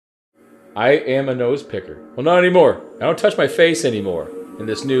I am a nose picker. Well, not anymore. I don't touch my face anymore in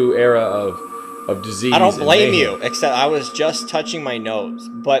this new era of disease. I don't and blame mayhem. you, except I was just touching my nose.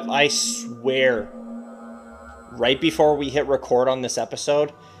 But I swear, right before we hit record on this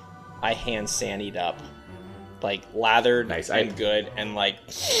episode, I hand sanied up. Like, lathered and good, and like...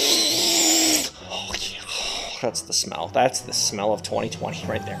 Oh, yeah. That's the smell. That's the smell of 2020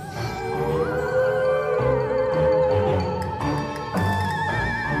 right there.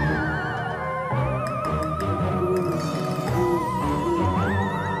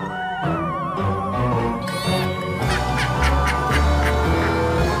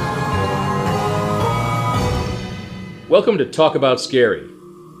 Welcome to Talk About Scary,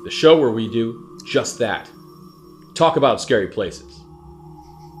 the show where we do just that. Talk about scary places.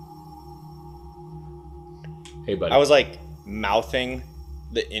 Hey, buddy. I was like mouthing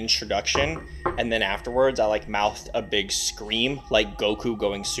the introduction, and then afterwards I like mouthed a big scream like Goku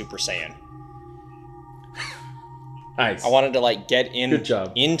going Super Saiyan. Nice. I wanted to like get Good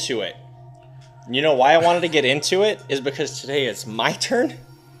job. into it. You know why I wanted to get into it is because today it's my turn.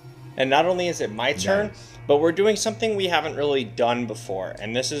 And not only is it my turn, Nice. but we're doing something we haven't really done before.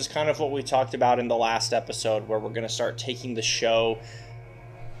 And this is kind of what we talked about in the last episode, where we're going to start taking the show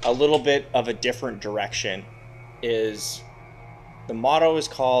a little bit of a different direction. The motto is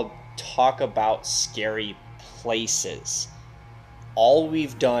called Talk About Scary Places. All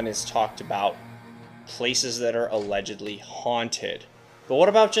we've done is talked about places that are allegedly haunted. But what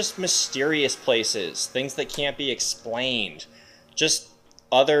about just mysterious places? Things that can't be explained. Just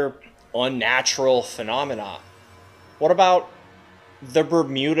other unnatural phenomena. What about the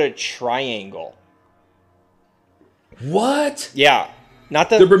Bermuda Triangle? What? Yeah. Not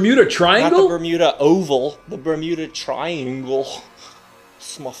The Bermuda Triangle? Not the Bermuda Oval. The Bermuda Triangle.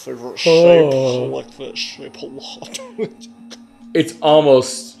 It's my favorite shape. I like that shape a lot. It's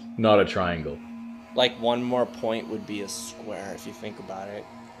almost not a triangle. Like, one more point would be a square if you think about it.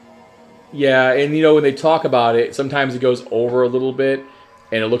 Yeah, and you know, when they talk about it, sometimes it goes over a little bit,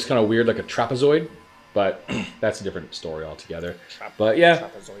 and it looks kind of weird, like a trapezoid, but that's a different story altogether. But yeah,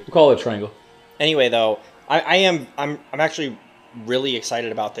 Trapezoid. we'll call it a triangle. Anyway, though, I'm actually really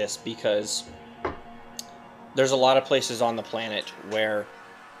excited about this because there's a lot of places on the planet where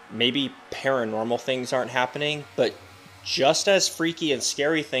maybe paranormal things aren't happening, but just as freaky and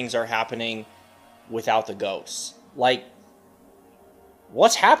scary things are happening without the ghosts. Like,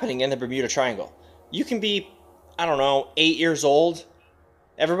 what's happening in the Bermuda Triangle? You can be, I don't know, 8 years old.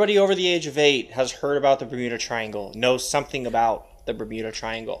 Everybody over the age of 8 has heard about the Bermuda Triangle, knows something about the Bermuda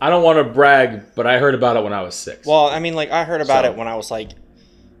Triangle. I don't want to brag, but I heard about it when I was 6. Well, I mean, like, I heard about it when I was like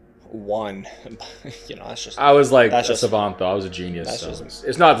 1. You know, that's just... I was like that's a just, savant, though. I was a genius. that's So just-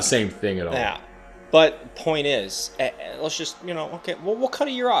 it's not the same thing at all. Yeah. But point is, let's just, you know, okay, we'll cut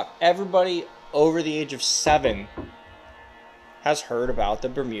a year off. Everybody over the age of 7 has heard about the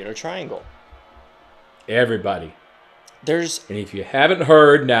Bermuda Triangle. Everybody. There's And if you haven't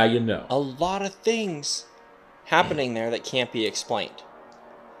heard, now you know. a lot of things happening there that can't be explained.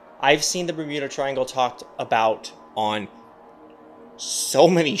 I've seen the Bermuda Triangle talked about on so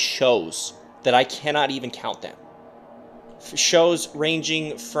many shows that I cannot even count them. Shows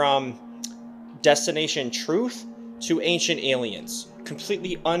ranging from Destination Truth to Ancient Aliens.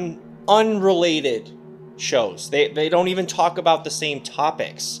 Completely unrelated shows. They don't even talk about the same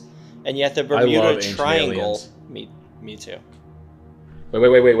topics. And yet the Bermuda love Ancient Triangle... Aliens. Me too. Wait. I'm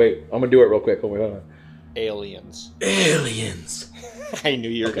going to do it real quick. Hold on. Aliens. Aliens. I knew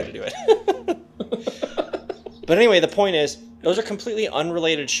you were going to do it. But anyway, the point is, those are completely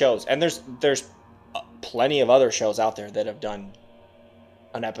unrelated shows. And there's plenty of other shows out there that have done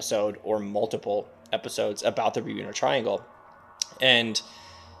an episode or multiple episodes about the Bermuda Triangle. And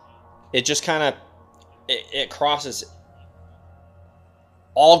it just kind of, it crosses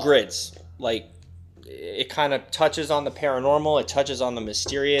all grids. Like, it kind of touches on the paranormal, it touches on the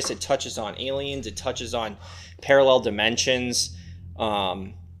mysterious, it touches on aliens, it touches on parallel dimensions.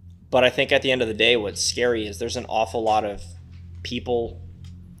 But I think at the end of the day, what's scary is there's an awful lot of people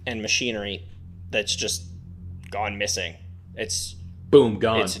and machinery that's just gone missing. It's Boom,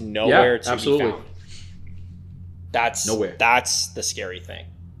 gone. It's nowhere to absolutely. be found. That's Nowhere. That's the scary thing.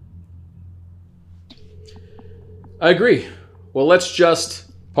 I agree. Well, let's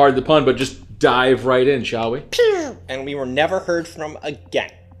just, pardon the pun, but just dive right in, shall we? And we were never heard from again.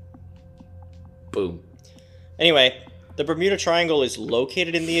 Boom. Anyway, the Bermuda Triangle is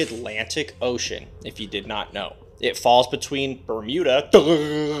located in the Atlantic Ocean, if you did not know. It falls between Bermuda,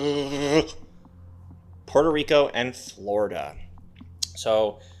 Puerto Rico, and Florida.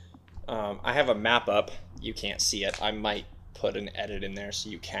 So, I have a map up. You can't see it. I might put an edit in there so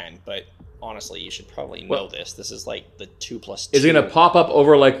you can, but honestly, you should probably know this. This is like the 2+2. Is it going to pop up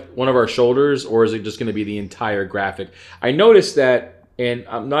over like one of our shoulders, or is it just going to be the entire graphic? I noticed that, and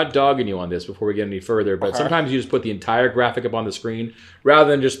I'm not dogging you on this before we get any further, but sometimes you just put the entire graphic up on the screen rather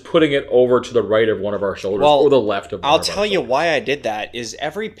than just putting it over to the right of one of our shoulders or the left of one of our shoulders. I'll tell you why I did that is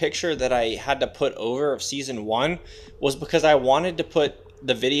every picture that I had to put over of season 1 was because I wanted to put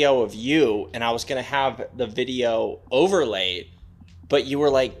the video of you, and I was going to have the video overlaid, but you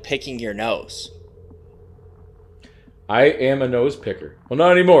were like picking your nose. I am a nose picker. Well,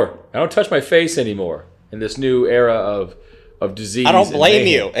 not anymore. I don't touch my face anymore in this new era of disease. I don't blame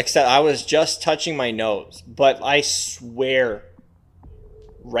you, except I was just touching my nose. But I swear,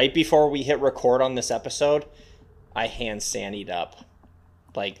 right before we hit record on this episode, I hand sanied up.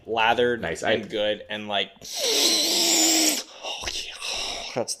 Like lathered and good, and like...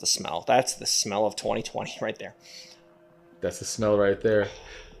 That's the smell. That's the smell of 2020 right there. That's the smell right there.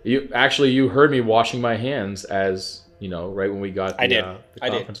 You heard me washing my hands as, right when we got the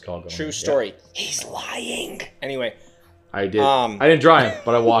conference call going. True story. Yeah. He's lying. Anyway. I did. I didn't dry him,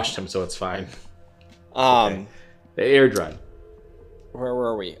 but I washed him, so it's fine. Okay. The air dried. Where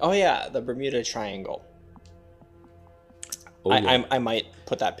were we? Oh, yeah, the Bermuda Triangle. Oh, yeah. I might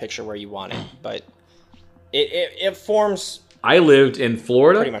put that picture where you want it, but it forms... I lived in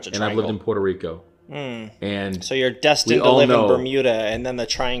Florida, pretty much a and I've lived in Puerto Rico. And so you're destined to live in Bermuda, and then the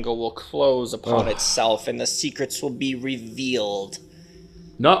triangle will close upon itself, and the secrets will be revealed.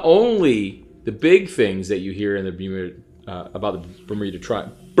 Not only the big things that you hear in the Bermuda about the Bermuda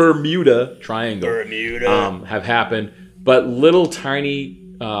Triangle have happened, but little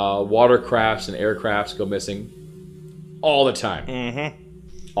tiny watercrafts and aircrafts go missing all the time.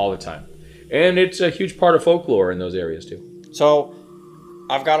 All the time. And it's a huge part of folklore in those areas too. So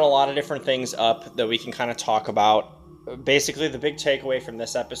I've got a lot of different things up that we can kind of talk about. Basically, the big takeaway from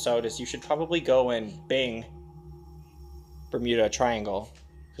this episode is you should probably go and Bing Bermuda Triangle,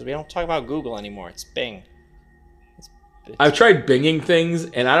 because we don't talk about Google anymore. It's Bing. I've tried Binging things,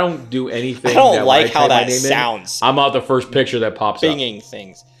 and I don't do anything. I don't like how that sounds. I'm out the first picture that pops up. Binging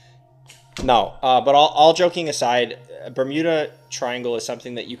things. No, but all joking aside, Bermuda Triangle is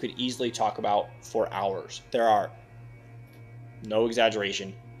something that you could easily talk about for hours. There are, no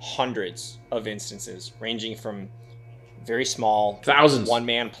exaggeration, hundreds of instances ranging from very small thousands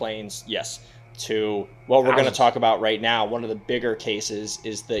one-man planes, yes, to what we're going to talk about right now. One of the bigger cases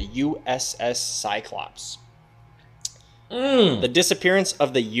is the USS Cyclops. The disappearance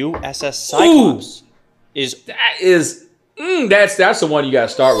of the USS Cyclops that's the one you got to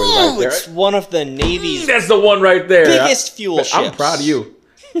start with right there. It's one of the Navy's that's the one right there. Biggest fuel ships. I'm proud of you.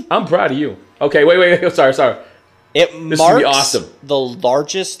 I'm proud of you. Okay, wait. Sorry. It marks awesome. The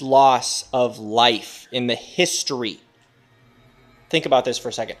largest loss of life in the history. Think about this for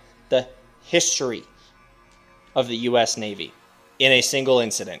a second. The history of the U.S. Navy in a single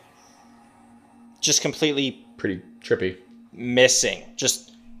incident. Just completely... pretty trippy. Missing.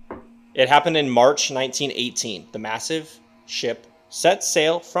 It happened in March 1918. The massive ship set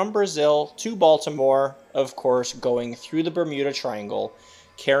sail from Brazil to Baltimore, of course, going through the Bermuda Triangle,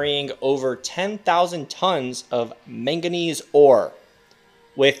 carrying over 10,000 tons of manganese ore,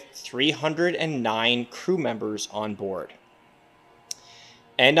 with 309 crew members on board.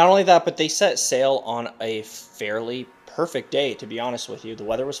 And not only that, but they set sail on a fairly perfect day, to be honest with you. The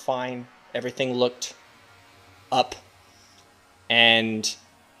weather was fine. Everything looked up. And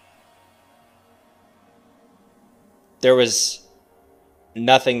there was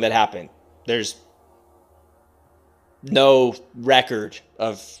nothing that happened. There's no record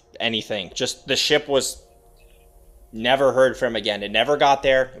of anything. Just the ship was never heard from again. It never got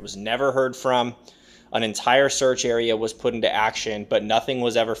there. It was never heard from. An entire search area was put into action, but nothing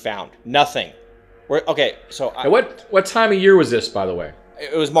was ever found. Nothing. Okay, so... What time of year was this, by the way?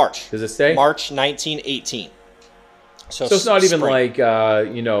 It was March. Does it say? March 1918. So it's not even like,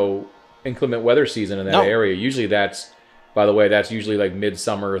 inclement weather season in that area. Usually that's usually like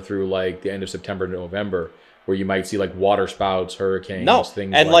midsummer through like the end of September to November, where you might see like water spouts, hurricanes,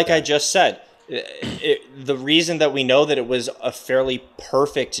 things and like that. I just said, the reason that we know that it was a fairly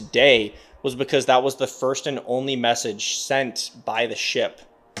perfect day was because that was the first and only message sent by the ship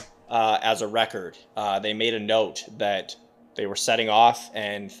as a record. They made a note that they were setting off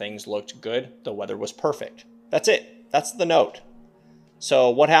and things looked good. The weather was perfect. That's it. That's the note.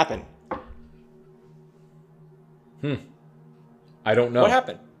 So what happened? I don't know. What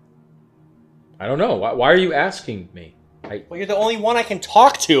happened? I don't know. Why are you asking me? Well, you're the only one I can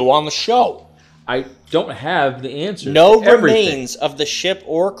talk to on the show. I don't have the answer. No remains of the ship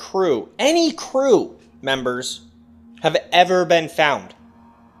or crew, any crew members, have ever been found.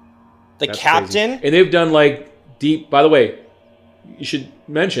 That's captain... crazy. And they've done, like, deep... By the way, you should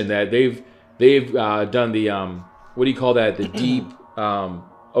mention that they've done the... what do you call that? The deep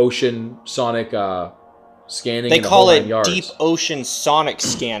ocean sonic scanning. They in the call whole it 9 yards. deep ocean sonic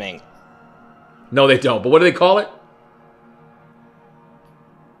scanning. No, they don't. But what do they call it?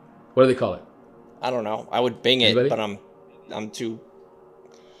 What do they call it? I don't know. I would Bing it, but I'm too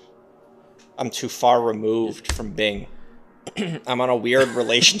far removed from Bing. I'm on a weird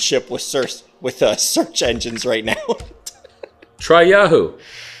relationship with search engines right now. Try Yahoo.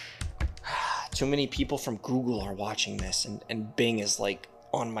 Too many people from Google are watching this, and Bing is like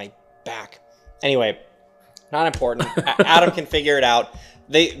on my back. Anyway, not important. Adam can figure it out.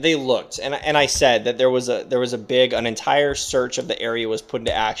 They looked, and I said that there was an entire search of the area was put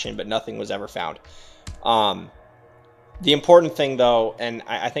into action, but nothing was ever found. The important thing, though, and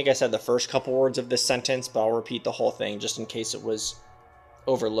I think I said the first couple words of this sentence, but I'll repeat the whole thing just in case it was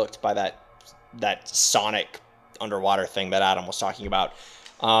overlooked by that sonic underwater thing that Adam was talking about.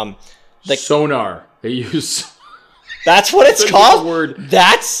 The sonar they use. That's what it's called. Word.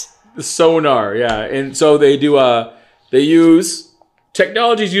 That's the sonar, yeah. And so they do. They use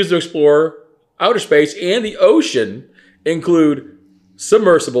technologies used to explore outer space and the ocean include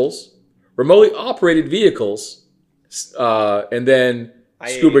submersibles, remotely operated vehicles, and then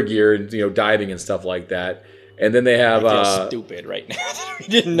scuba gear and diving and stuff like that. And then they have I feel stupid right now. We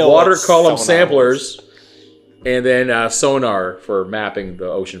didn't know water column samplers. And then sonar for mapping the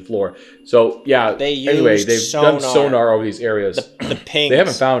ocean floor. So, yeah, they've done sonar over these areas. The pings. They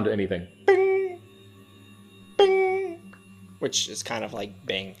haven't found anything. Bing, bing, which is kind of like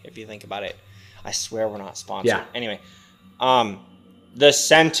Bing, if you think about it. I swear we're not sponsored. Yeah. Anyway, the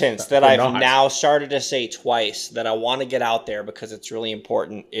sentence that I've now started to say twice that I want to get out there because it's really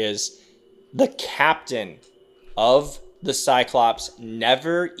important is the captain of the Cyclops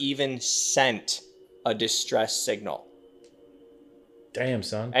never even sent a distress signal. Damn,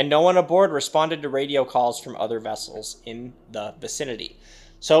 son. And no one aboard responded to radio calls from other vessels in the vicinity.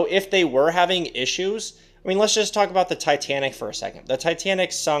 So if they were having issues, I mean, let's just talk about the Titanic for a second. The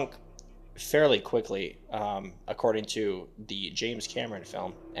Titanic sunk fairly quickly, according to the James Cameron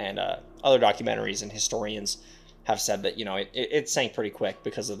film, and other documentaries and historians have said that, it sank pretty quick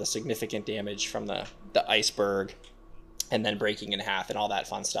because of the significant damage from the iceberg and then breaking in half and all that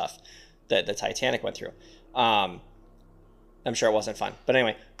fun stuff that the Titanic went through. I'm sure it wasn't fun. But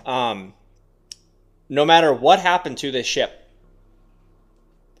anyway, no matter what happened to this ship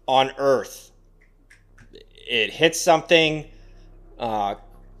on Earth, it hit something,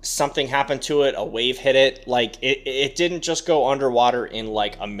 something happened to it, a wave hit it. Like, it didn't just go underwater in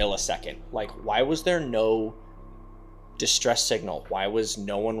like a millisecond. Like, why was there no distress signal? Why was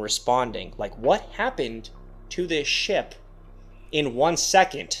no one responding? Like, what happened to this ship in 1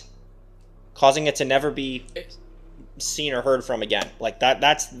 second, causing it to never be seen or heard from again? Like,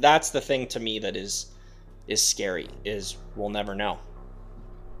 that's the thing to me that is scary, is we'll never know.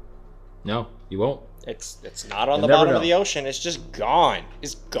 No, you won't. It's not on the bottom of the ocean. It's just gone.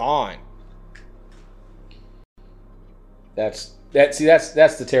 It's gone. That's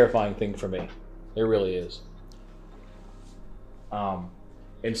the terrifying thing for me. It really is.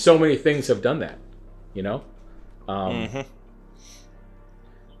 And so many things have done that,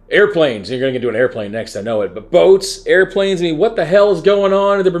 Airplanes. You're going to get to an airplane next, I know it. But boats, airplanes, I mean, what the hell is going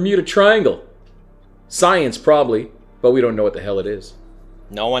on in the Bermuda Triangle? Science, probably, but we don't know what the hell it is.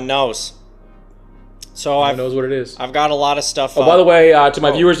 No one knows. So no one knows what it is. I've got a lot of stuff. Oh, by the way, to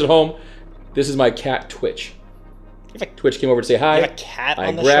my viewers at home, this is my cat, Twitch. Twitch came over to say hi. You have a cat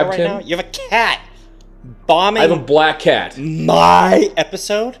on the show right now? You have a cat bombing. I have a black cat. My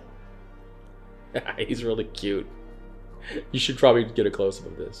episode? He's really cute. You should probably get a close-up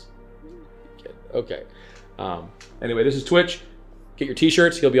of this. Okay. Anyway, this is Twitch. Get your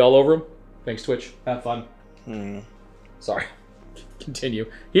t-shirts. He'll be all over them. Thanks, Twitch. Have fun. Sorry.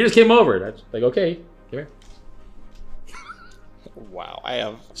 Continue. He just came over. That's like, okay, come here. Wow,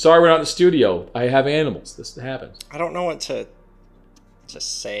 Sorry we're not in the studio. I have animals. This happens. I don't know what to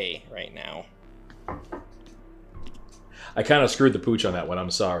say right now. I kind of screwed the pooch on that one.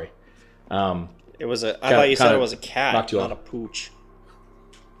 I'm sorry. I thought you said it was a cat, not a pooch.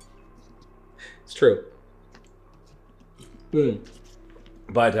 It's true.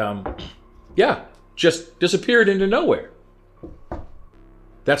 But, yeah, just disappeared into nowhere.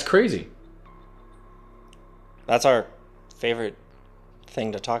 That's crazy. That's our favorite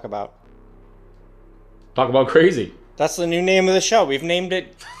thing to talk about. Talk about crazy. That's the new name of the show. We've named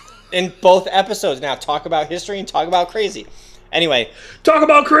it in both episodes now. Talk about history and talk about crazy. Anyway, talk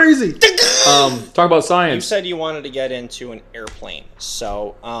about crazy. Talk about science. You said you wanted to get into an airplane,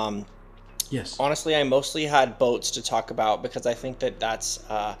 so yes. Honestly, I mostly had boats to talk about because I think that that's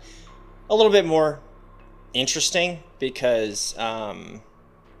a little bit more interesting because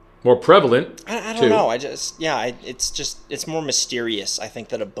more prevalent. I don't know. It's more mysterious. I think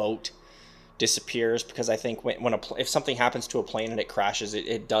that a boat disappears because I think if something happens to a plane and it crashes,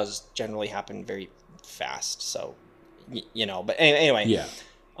 it does generally happen very fast. So, but anyway. Yeah.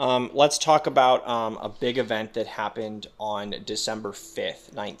 Let's talk about a big event that happened on December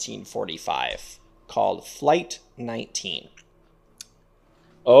 5th, 1945, called Flight 19.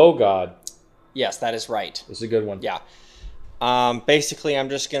 Oh, God. Yes, that is right. This is a good one. Yeah. Basically, I'm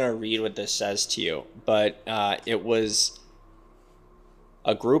just going to read what this says to you, but it was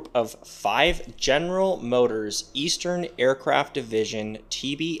a group of 5 General Motors Eastern Aircraft Division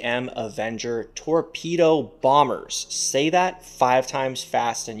TBM Avenger torpedo bombers. Say that 5 times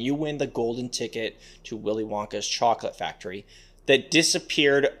fast and you win the golden ticket to Willy Wonka's chocolate factory that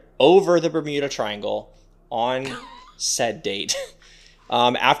disappeared over the Bermuda Triangle on said date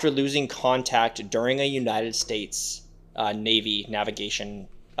after losing contact during a United States Navy navigation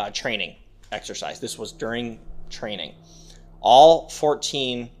training exercise. This was during training. All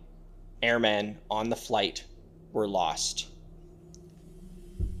 14 airmen on the flight were lost,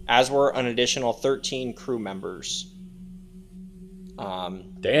 as were an additional 13 crew members.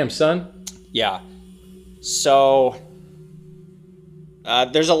 Damn, son. Yeah. So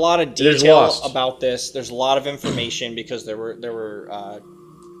there's a lot of detail about this. There's a lot of information because there were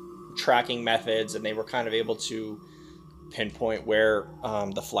tracking methods, and they were kind of able to pinpoint where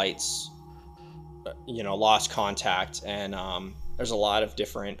the flights lost contact, and there's a lot of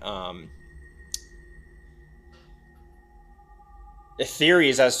different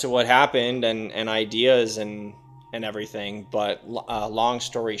theories as to what happened and ideas and everything, but long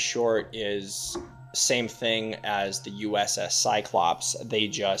story short is same thing as the USS Cyclops. They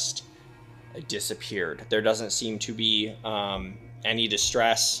just disappeared. There doesn't seem to be any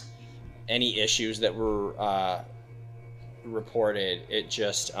distress, any issues that were reported. It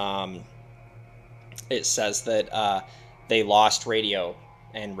just it says that they lost radio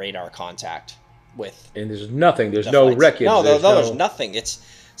and radar contact with. And there's nothing. There's no wreckage. No, there's nothing.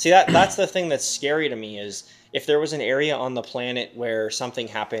 That's the thing that's scary to me is if there was an area on the planet where something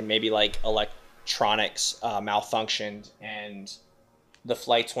happened, maybe like electronics malfunctioned and the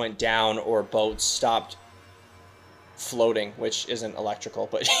flights went down or boats stopped floating, which isn't electrical,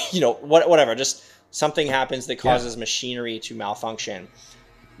 but whatever. Just something happens that causes machinery to malfunction.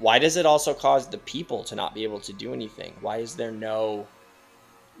 Why does it also cause the people to not be able to do anything? Why is there no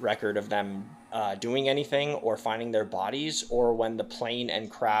record of them doing anything or finding their bodies? Or when the plane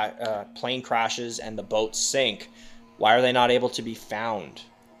crashes and the boats sink, why are they not able to be found?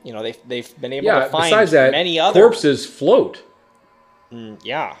 They've been able to find besides that, many other corpses float.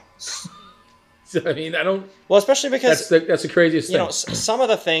 Yeah. So, I mean, I don't. Well, especially because that's the craziest thing. Some of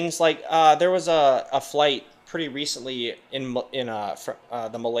the things like there was a flight pretty recently in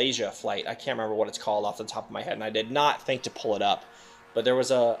the Malaysia flight. I can't remember what it's called off the top of my head, and I did not think to pull it up. But there was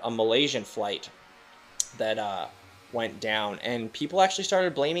a Malaysian flight that went down, and people actually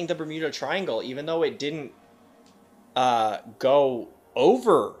started blaming the Bermuda Triangle, even though it didn't go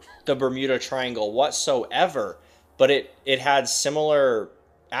over the Bermuda Triangle whatsoever. But it had similar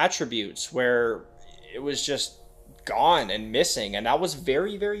attributes where it was just gone and missing, and that was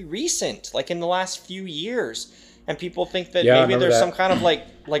very, very recent, like in the last few years. And people think that maybe there's some kind of like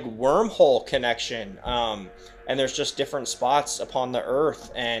wormhole connection, and there's just different spots upon the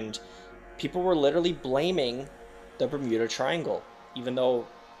earth, and people were literally blaming the Bermuda Triangle, even though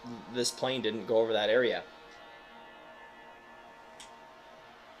this plane didn't go over that area.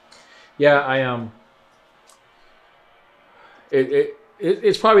 Yeah,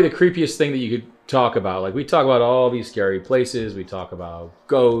 it's probably the creepiest thing that you could talk about. Like, we talk about all these scary places, we talk about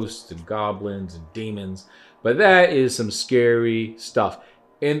ghosts and goblins and demons, but that is some scary stuff.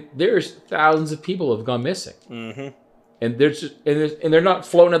 And there's thousands of people have gone missing. Mm-hmm. And they're not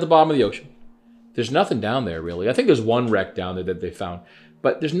floating at the bottom of the ocean. There's nothing down there, really. I think there's one wreck down there that they found,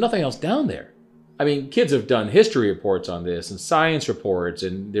 but there's nothing else down there. I mean, kids have done history reports on this and science reports,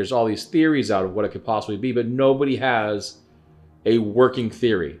 and there's all these theories out of what it could possibly be, but nobody has a working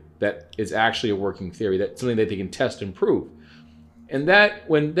theory that is actually a working theory, that's something that they can test and prove. And that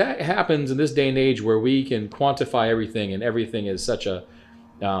when that happens in this day and age where we can quantify everything, and everything is such a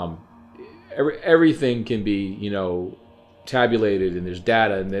everything can be tabulated, and there's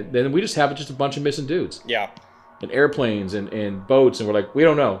data, and then we just have just a bunch of missing dudes. Yeah. And airplanes and boats, and we're like, we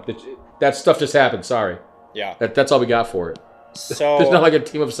don't know. That stuff just happened. Sorry. Yeah. That's all we got for it. So there's not like a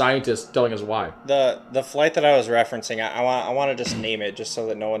team of scientists telling us why. the flight that I was referencing, I want to just name it just so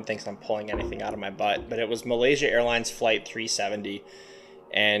that no one thinks I'm pulling anything out of my butt. But it was Malaysia Airlines Flight 370,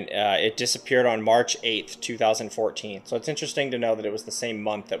 and it disappeared on March 8th, 2014. So it's interesting to know that it was the same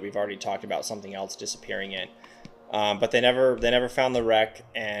month that we've already talked about something else disappearing in. But they never found the wreck,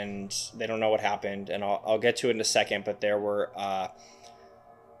 and they don't know what happened. And I'll get to it in a second. But there were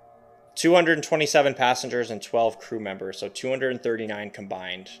 227 passengers and 12 crew members, so 239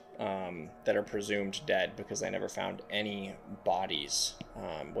 combined, that are presumed dead because they never found any bodies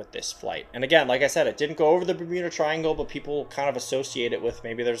with this flight. And again, like I said, it didn't go over the Bermuda Triangle, but people kind of associate it with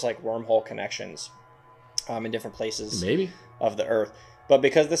maybe there's like wormhole connections in different places of the Earth. But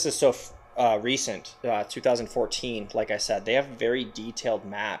because this is so recent, 2014, like I said, they have a very detailed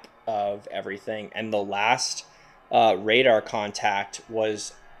map of everything. And the last radar contact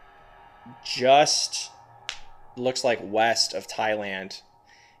was just looks like west of Thailand,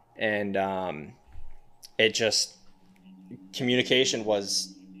 and it just communication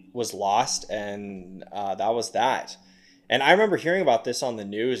was lost, and that was that. And I remember hearing about this on the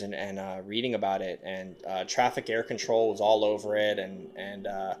news and reading about it, and traffic air control was all over it, and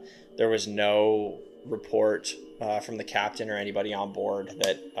there was no report from the captain or anybody on board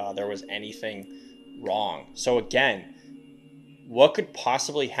that there was anything wrong. So again, what could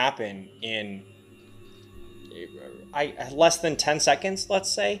possibly happen in less than 10 seconds, let's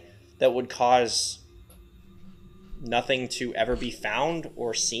say, that would cause nothing to ever be found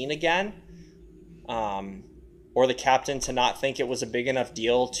or seen again? Or the captain to not think it was a big enough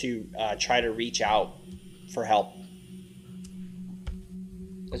deal to try to reach out for help.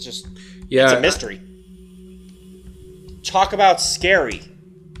 It's just, it's a mystery. Talk about scary.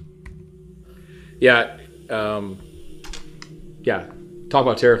 Yeah. Yeah, talk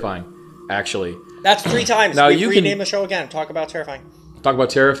about terrifying, actually. That's 3 times. Now you rename the show again. Talk about terrifying. Talk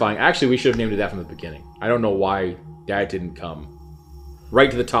about terrifying. Actually, we should have named it that from the beginning. I don't know why that didn't come right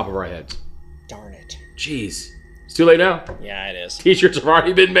to the top of our heads. Darn it. Jeez. It's too late now. Yeah, it is. T-shirts have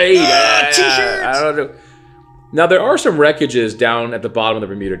already been made. T-shirts! I don't know. Now, there are some wreckages down at the bottom of the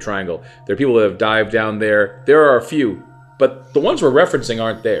Bermuda Triangle. There are people that have dived down there. There are a few, but the ones we're referencing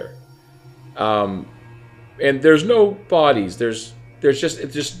aren't there. And there's no bodies. It's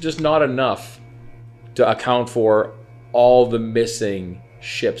just not enough to account for all the missing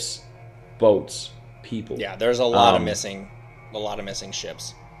ships, boats, people. Yeah, there's a lot of missing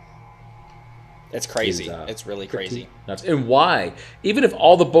ships. It's crazy. It's really crazy. Nuts. And why? Even if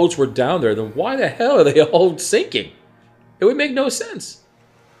all the boats were down there, then why the hell are they all sinking? It would make no sense.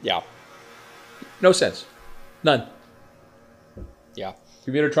 Yeah. No sense. None. Yeah.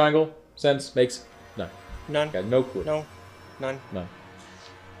 Bermuda Triangle, sense, makes none. None. Got no clue. No. None. None.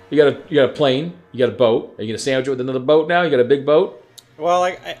 You got a plane. You got a boat. Are you gonna sandwich it with another boat now? You got a big boat. Well,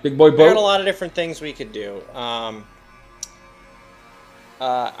 big boy boat. I got a lot of different things we could do.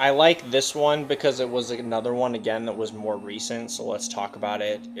 I like this one because it was another one again that was more recent. So let's talk about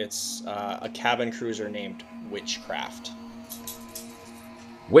it. It's a cabin cruiser named Witchcraft.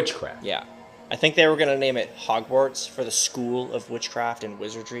 Witchcraft. Yeah. I think they were gonna name it Hogwarts for the School of Witchcraft and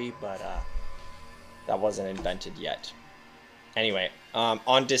Wizardry, but that wasn't invented yet. Anyway,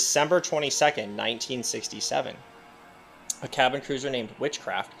 on December 22nd, 1967, a cabin cruiser named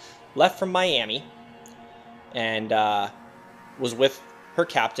Witchcraft left from Miami and was with her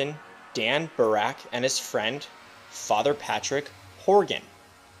captain, Dan Burak, and his friend, Father Patrick Horgan.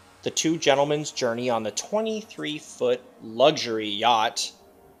 The two gentlemen's journey on the 23-foot luxury yacht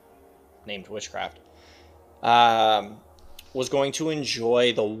named Witchcraft was going to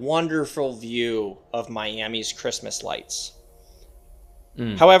enjoy the wonderful view of Miami's Christmas lights.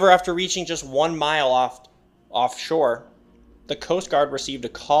 However, after reaching just 1 mile offshore, the Coast Guard received a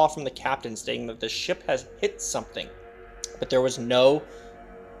call from the captain stating that the ship has hit something, but there was no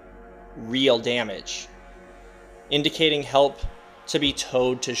real damage, indicating help to be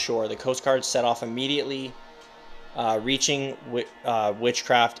towed to shore. The Coast Guard set off immediately, reaching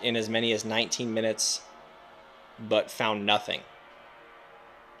Witchcraft in as many as 19 minutes, but found nothing.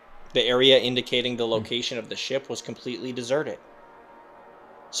 The area indicating the location of the ship was completely deserted.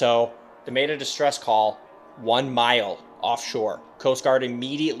 So they made a distress call 1 mile offshore. Coast Guard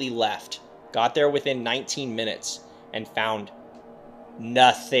immediately left, got there within 19 minutes, and found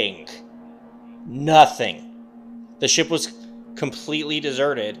nothing. Nothing. The ship was completely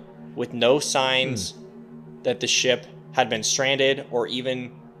deserted with no signs that the ship had been stranded or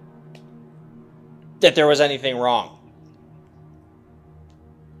even that there was anything wrong.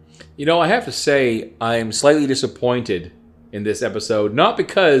 You know, I have to say I'm slightly disappointed in this episode, not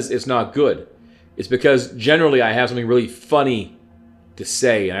because it's not good. It's because generally I have something really funny to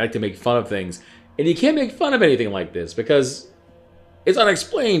say, and I like to make fun of things. And you can't make fun of anything like this because it's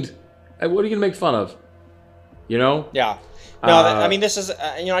unexplained. What are you going to make fun of? You know? Yeah. No, I mean, this is,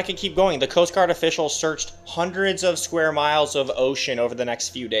 I can keep going. The Coast Guard officials searched hundreds of square miles of ocean over the next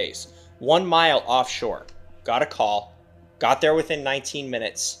few days. 1 mile offshore. Got a call. Got there within 19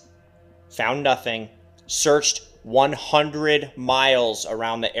 minutes. Found nothing. Searched 100 miles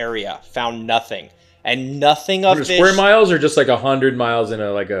around the area. Found nothing. And nothing of this... Square miles or just like 100 miles in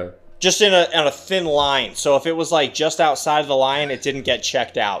a... Just in a thin line. So if it was like just outside of the line, it didn't get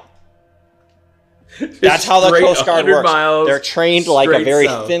checked out. That's how the Coast Guard works. Miles, they're trained like a very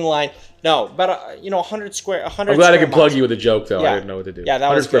thin line. No, but 100 square. 100. I'm glad I could plug miles. you with a joke though. Yeah. I didn't know what to do. Yeah,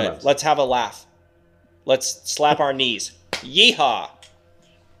 that was good. Miles. Let's have a laugh. Let's slap our knees. Yeehaw!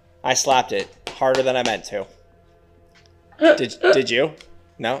 I slapped it harder than I meant to. Did you?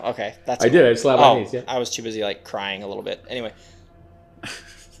 No. Okay, that's. I did. I slapped my knees. Yeah. I was too busy like crying a little bit. Anyway,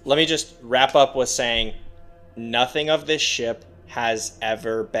 let me just wrap up with saying, nothing of this ship has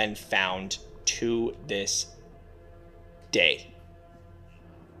ever been found to this day.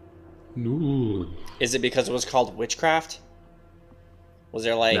 Ooh. Is it because it was called witchcraft? Was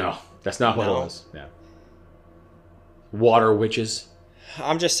there like... No, that's not what it was. Yeah. Water witches.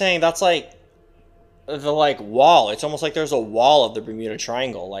 I'm just saying that's like the wall. It's almost like there's a wall of the Bermuda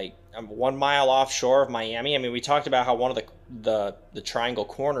Triangle, like 1 mile offshore of Miami. I mean, we talked about how one of the triangle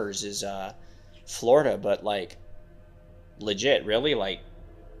corners is Florida, but like legit, really, like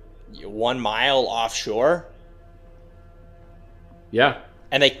 1 mile offshore. Yeah.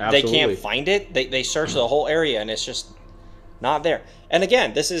 And they can't find it. They search the whole area and it's just not there. And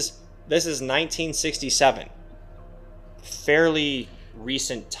again, this is 1967. Fairly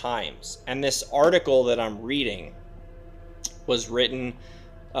recent times. And this article that I'm reading was written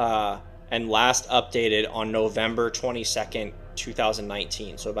and last updated on November 22nd,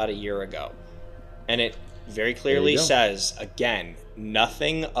 2019, so about a year ago. And it very clearly says, again,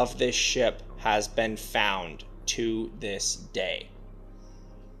 nothing of this ship has been found to this day.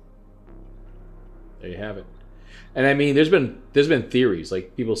 There you have it. And I mean, there's been theories.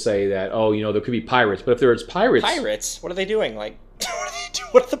 Like people say that, there could be pirates. But if there's pirates, what are they doing? Like,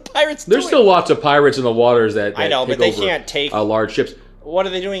 what are the pirates doing? There's still lots of pirates in the waters that I know, take but they over, can't take large ships. What are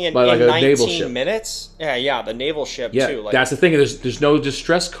they doing in like 19 minutes? Yeah, the naval ship too. That's the thing. There's no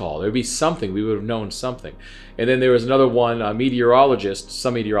distress call. There'd be something. We would have known something. And then there was another one. Some meteorologists,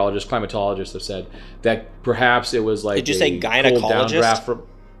 climatologists have said that perhaps it was like. Did you say gynecologist?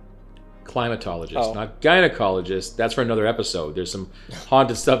 Climatologist, not gynecologist. That's for another episode. There's some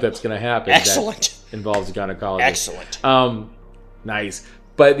haunted stuff that's going to happen. Excellent. That involves a gynecologist. Excellent. Nice.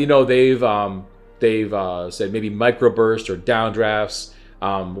 But they've said maybe microbursts or downdrafts.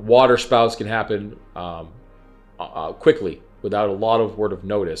 Water spouts can happen quickly without a lot of word of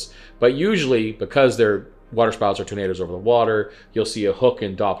notice. But usually, because they're water spouts or tornadoes over the water, you'll see a hook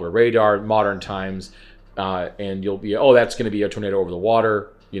in Doppler radar in modern times, and you'll be, that's going to be a tornado over the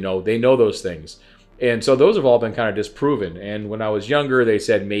water. They know those things. And so those have all been kind of disproven. And when I was younger, they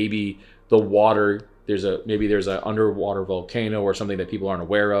said maybe the water, there's an underwater volcano or something that people aren't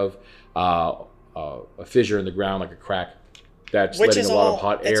aware of, a fissure in the ground, like a crack that's letting a lot of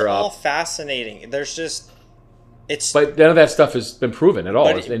hot air up. It's all fascinating. But none of that stuff has been proven at all,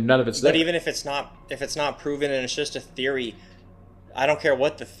 and none of it's there. But even if it's not proven and it's just a theory, I don't care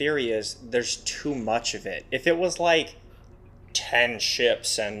what the theory is. There's too much of it. If it was like 10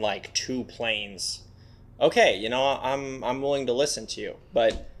 ships and like 2 planes, okay, I'm willing to listen to you.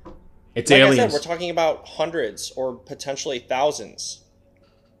 But it's like aliens. I said, we're talking about hundreds or potentially thousands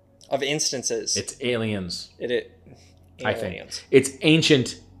of instances. It's aliens. I think it's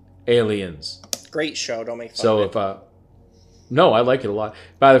ancient aliens. Great show. Don't make fun of it. No, I like it a lot.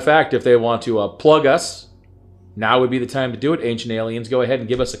 By the fact, if they want to plug us, now would be the time to do it. Ancient Aliens, go ahead and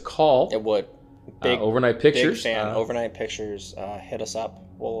give us a call. It would. Overnight Pictures. Big fan. Overnight Pictures. Hit us up.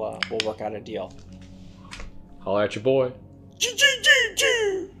 We'll work out a deal. Holla at your boy.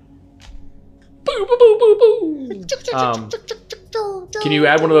 Boo, boo, boo, boo, boo. Can you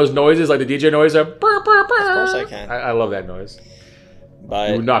add one of those noises, like the DJ noise? Of course I can. I love that noise.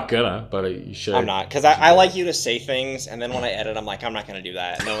 But you're not gonna, but you should. I'm not, because I like you to say things, and then when I edit, I'm like, I'm not gonna do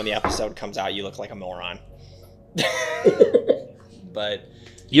that. And then when the episode comes out, you look like a moron. But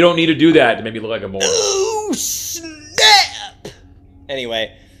you don't need to do that to make me look like a moron. Oh, snap!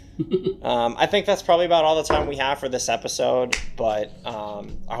 Anyway, I think that's probably about all the time we have for this episode. But I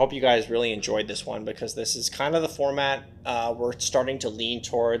hope you guys really enjoyed this one, because this is kind of the format we're starting to lean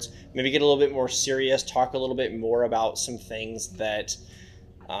towards. Maybe get a little bit more serious, talk a little bit more about some things that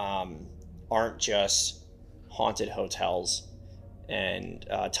aren't just haunted hotels, and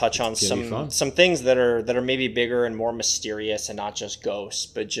touch on some things that are maybe bigger and more mysterious, and not just ghosts,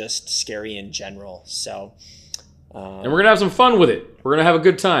 but just scary in general. So, and we're gonna have some fun with it. We're gonna have a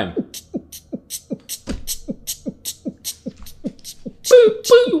good time.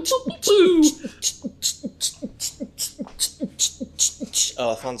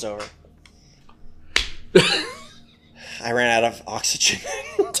 Oh, the fun's over. I ran out of oxygen.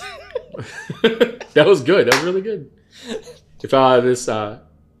 That was good. That was really good.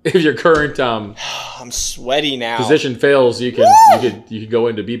 If your current I'm sweaty now. position fails, you could go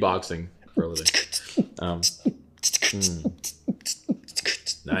into beatboxing for a living.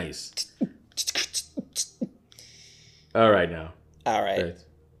 Nice. All right now. All right.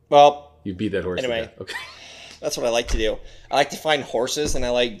 Well, you beat that horse. Anyway, okay. That's what I like to do. I like to find horses and I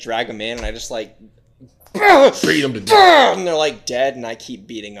like drag them in and I just like beat them to death. And they're like dead and I keep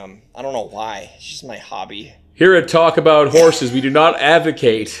beating them. I don't know why. It's just my hobby. Here at Talk About Horses, we do not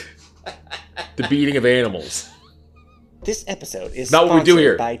advocate the beating of animals. This episode is not what we do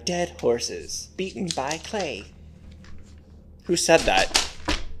here. By dead horses, beaten by clay. Who said that?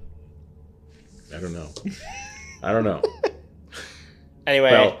 I don't know.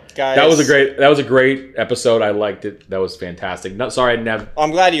 Anyway, well, guys, that was a great episode. I liked it. That was fantastic. No, sorry, I didn't have. I'm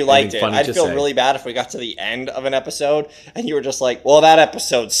glad you liked it. I'd feel really bad if we got to the end of an episode and you were just like, "Well, that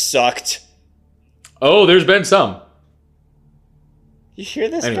episode sucked." Oh, there's been some. You hear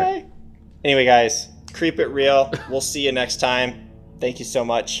this guy? Anyway, guys, creep it real. We'll see you next time. Thank you so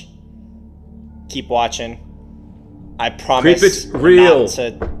much. Keep watching. I promise. Creep it real, not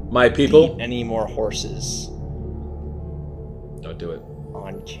to my people. beat any more horses. Don't do it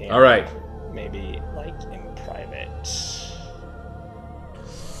on camera. All right. Maybe like in private.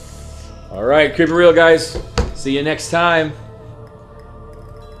 All right, creep it real, guys. See you next time.